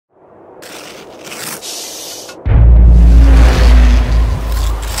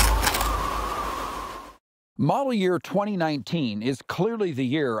Model year 2019 is clearly the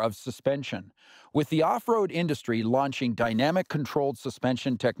year of suspension. With the off-road industry launching dynamic-controlled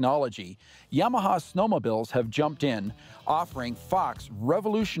suspension technology, Yamaha snowmobiles have jumped in, offering Fox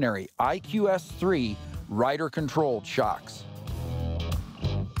revolutionary IQS3 rider-controlled shocks.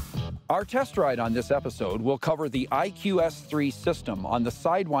 Our test ride on this episode will cover the IQS3 system on the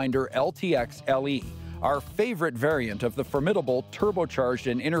Sidewinder L-TX LE, our favorite variant of the formidable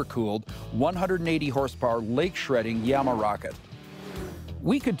turbocharged and intercooled 180 horsepower lake shredding Yamaha rocket.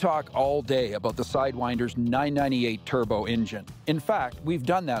 We could talk all day about the Sidewinder's 998 turbo engine. In fact, we've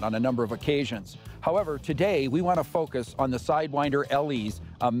done that on a number of occasions. However, today we want to focus on the Sidewinder LE's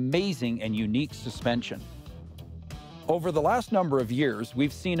amazing and unique suspension. Over the last number of years,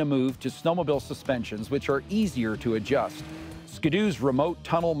 we've seen a move to snowmobile suspensions which are easier to adjust. Skidoo's remote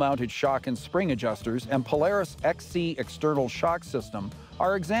tunnel-mounted shock and spring adjusters and Polaris XC external shock system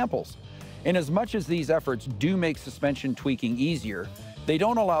are examples. Inasmuch as these efforts do make suspension tweaking easier, they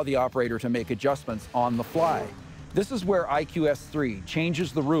don't allow the operator to make adjustments on the fly. This is where IQS3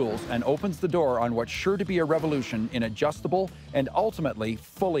 changes the rules and opens the door on what's sure to be a revolution in adjustable and ultimately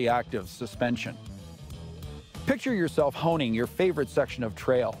fully active suspension. Picture yourself honing your favorite section of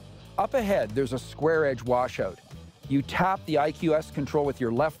trail. Up ahead, there's a square edge washout. You tap the IQS control with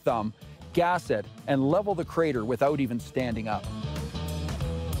your left thumb, gas it, and level the crater without even standing up.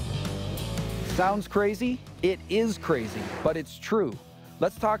 Sounds crazy? It is crazy, but it's true.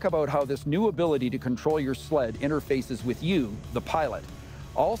 Let's talk about how this new ability to control your sled interfaces with you, the pilot.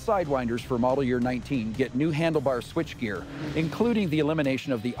 All Sidewinders for model year 19 get new handlebar switchgear, including the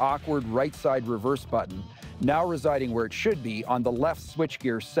elimination of the awkward right side reverse button, now residing where it should be on the left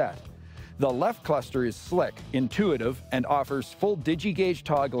switchgear set. The left cluster is slick, intuitive, and offers full digi-gauge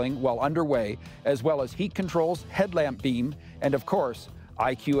toggling while underway, as well as heat controls, headlamp beam, and of course,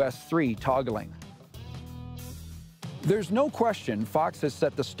 IQS3 toggling. There's no question Fox has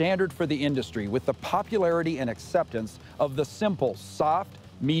set the standard for the industry with the popularity and acceptance of the simple, soft,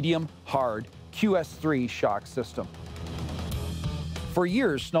 medium, hard QS3 shock system. For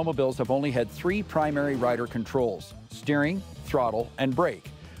years, snowmobiles have only had three primary rider controls: steering, throttle, and brake.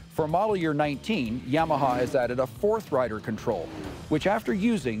 For model year 19, Yamaha has added a fourth rider control, which after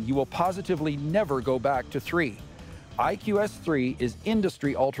using, you will positively never go back to three. IQS3 is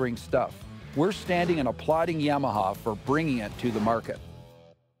industry-altering stuff. We're standing and applauding Yamaha for bringing it to the market.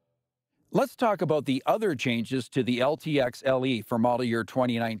 Let's talk about the other changes to the L-TX LE for model year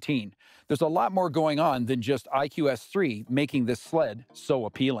 2019. There's a lot more going on than just IQS3 making this sled so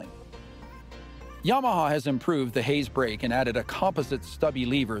appealing. Yamaha has improved the haze brake and added a composite stubby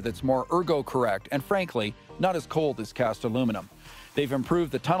lever that's more ergo-correct and, frankly, not as cold as cast aluminum. They've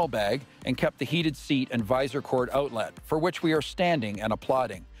improved the tunnel bag and kept the heated seat and visor cord outlet, for which we are standing and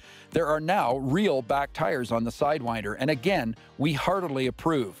applauding. There are now real back tires on the Sidewinder, and again, we heartily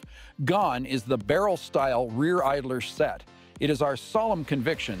approve. Gone is the barrel-style rear idler set. It is our solemn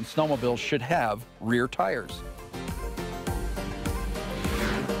conviction snowmobiles should have rear tires.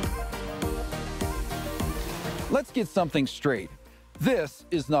 Let's get something straight. This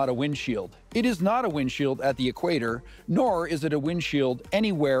is not a windshield. It is not a windshield at the equator, nor is it a windshield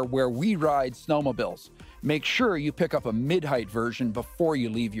anywhere where we ride snowmobiles. Make sure you pick up a mid-height version before you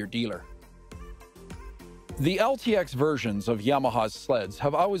leave your dealer. The L-TX versions of Yamaha's sleds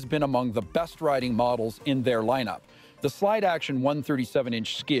have always been among the best riding models in their lineup. The slide-action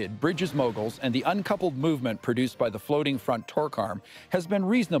 137-inch skid, bridges moguls, and the uncoupled movement produced by the floating front torque arm has been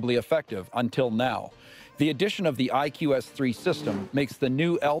reasonably effective until now. The addition of the IQS3 system makes the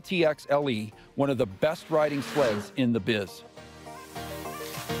new L-TX LE one of the best riding sleds in the biz.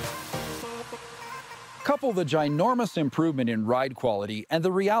 Couple the ginormous improvement in ride quality and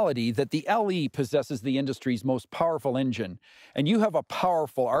the reality that the LE possesses the industry's most powerful engine, and you have a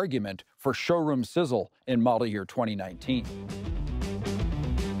powerful argument for showroom sizzle in model year 2019.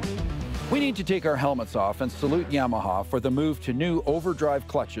 We need to take our helmets off and salute Yamaha for the move to new overdrive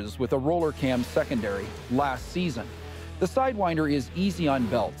clutches with a roller cam secondary last season. The Sidewinder is easy on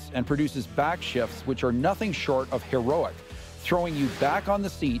belts and produces back shifts which are nothing short of heroic, throwing you back on the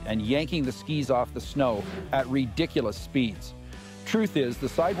seat and yanking the skis off the snow at ridiculous speeds. Truth is, the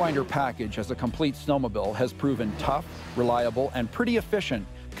Sidewinder package as a complete snowmobile has proven tough, reliable, and pretty efficient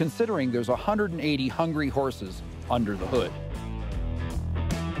considering there's 180 hungry horses under the hood.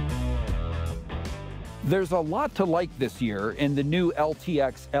 There's a lot to like this year in the new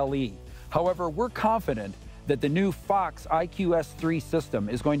L-TX LE. However, we're confident that the new Fox IQS3 system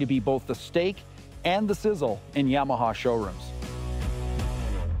is going to be both the steak and the sizzle in Yamaha showrooms.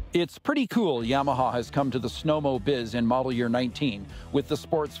 It's pretty cool Yamaha has come to the snowmo biz in model year 19 with the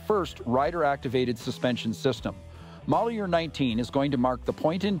sport's first rider-activated suspension system. Model year 19 is going to mark the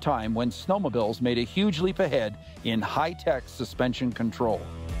point in time when snowmobiles made a huge leap ahead in high-tech suspension control.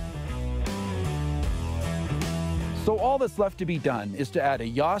 So all that's left to be done is to add a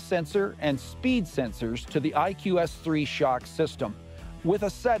yaw sensor and speed sensors to the IQS3 shock system with a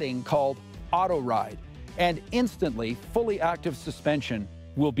setting called Auto Ride, and instantly fully active suspension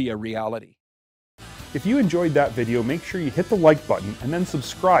will be a reality. If you enjoyed that video, make sure you hit the like button and then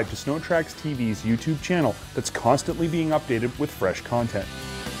subscribe to SnowTrax TV's YouTube channel that's constantly being updated with fresh content.